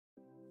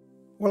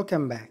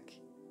Welcome back.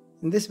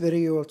 In this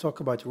video we'll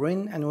talk about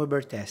Rin and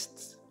Weber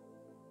tests.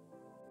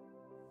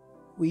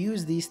 We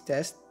use these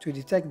tests to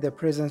detect the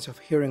presence of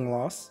hearing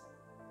loss,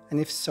 and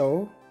if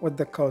so, what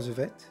the cause of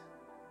it.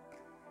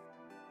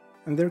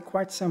 And they're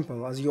quite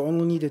simple as you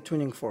only need a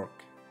tuning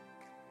fork.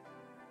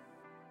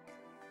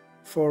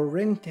 For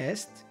Rin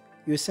test,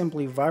 you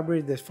simply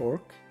vibrate the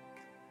fork,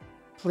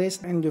 place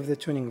the end of the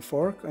tuning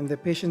fork on the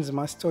patient's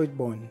mastoid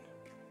bone.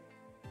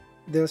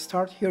 They'll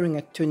start hearing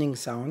a tuning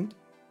sound,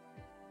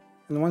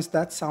 and once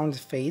that sound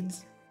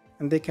fades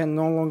and they can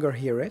no longer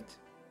hear it,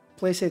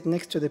 place it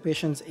next to the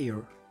patient's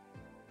ear.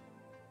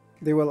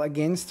 They will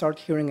again start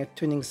hearing a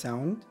tuning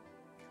sound,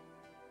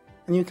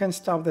 and you can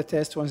stop the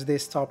test once they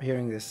stop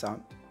hearing this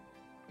sound.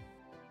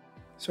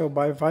 So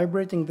by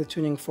vibrating the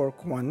tuning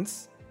fork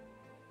once,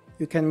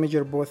 you can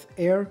measure both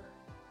ear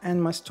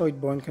and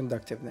mastoid bone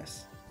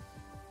conductiveness.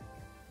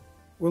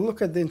 We'll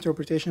look at the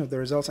interpretation of the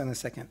results in a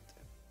second.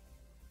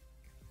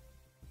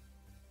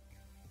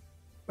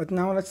 But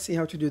now let's see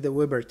how to do the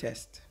Weber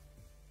test.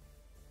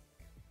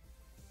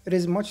 It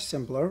is much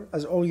simpler,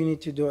 as all you need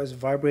to do is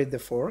vibrate the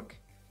fork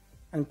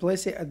and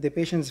place it at the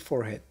patient's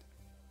forehead.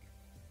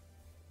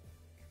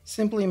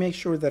 Simply make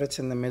sure that it's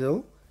in the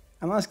middle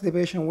and ask the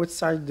patient which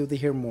side do they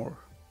hear more.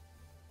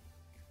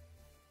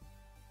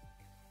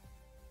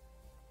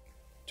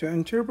 To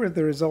interpret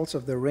the results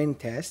of the Rin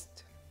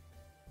test,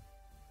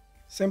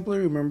 simply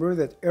remember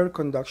that air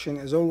conduction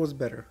is always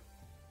better,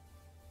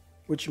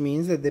 which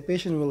means that the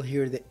patient will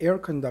hear the air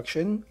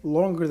conduction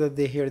longer than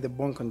they hear the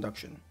bone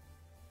conduction.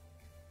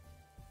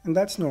 And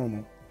that's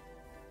normal.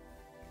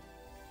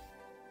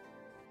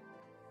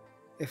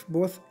 If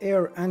both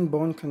air and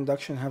bone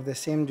conduction have the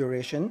same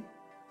duration,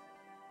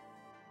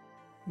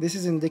 this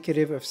is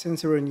indicative of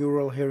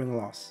sensorineural hearing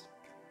loss,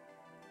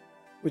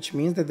 which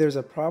means that there's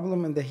a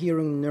problem in the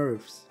hearing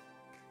nerves.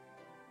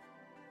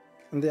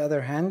 On the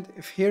other hand,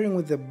 if hearing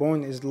with the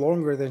bone is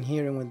longer than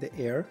hearing with the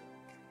air,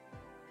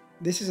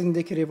 this is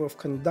indicative of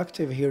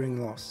conductive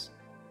hearing loss,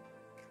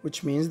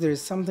 which means there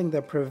is something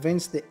that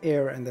prevents the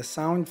air and the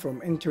sound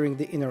from entering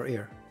the inner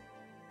ear.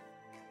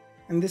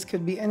 And this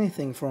could be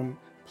anything from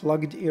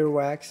plugged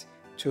earwax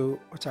to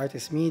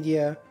otitis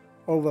media,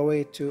 all the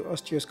way to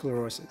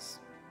osteosclerosis.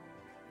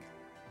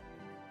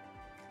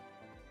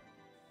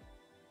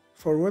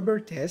 For Weber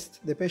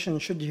test, the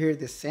patient should hear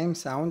the same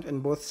sound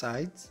on both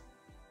sides,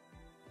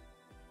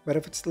 but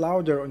if it's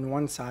louder on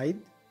one side,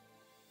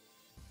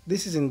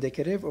 this is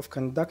indicative of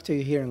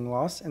conductive hearing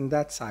loss in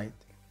that side.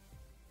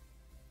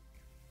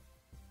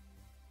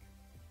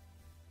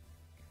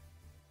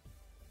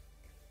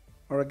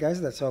 Alright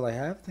guys, that's all I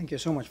have. Thank you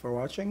so much for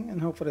watching,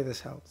 and hopefully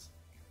this helps.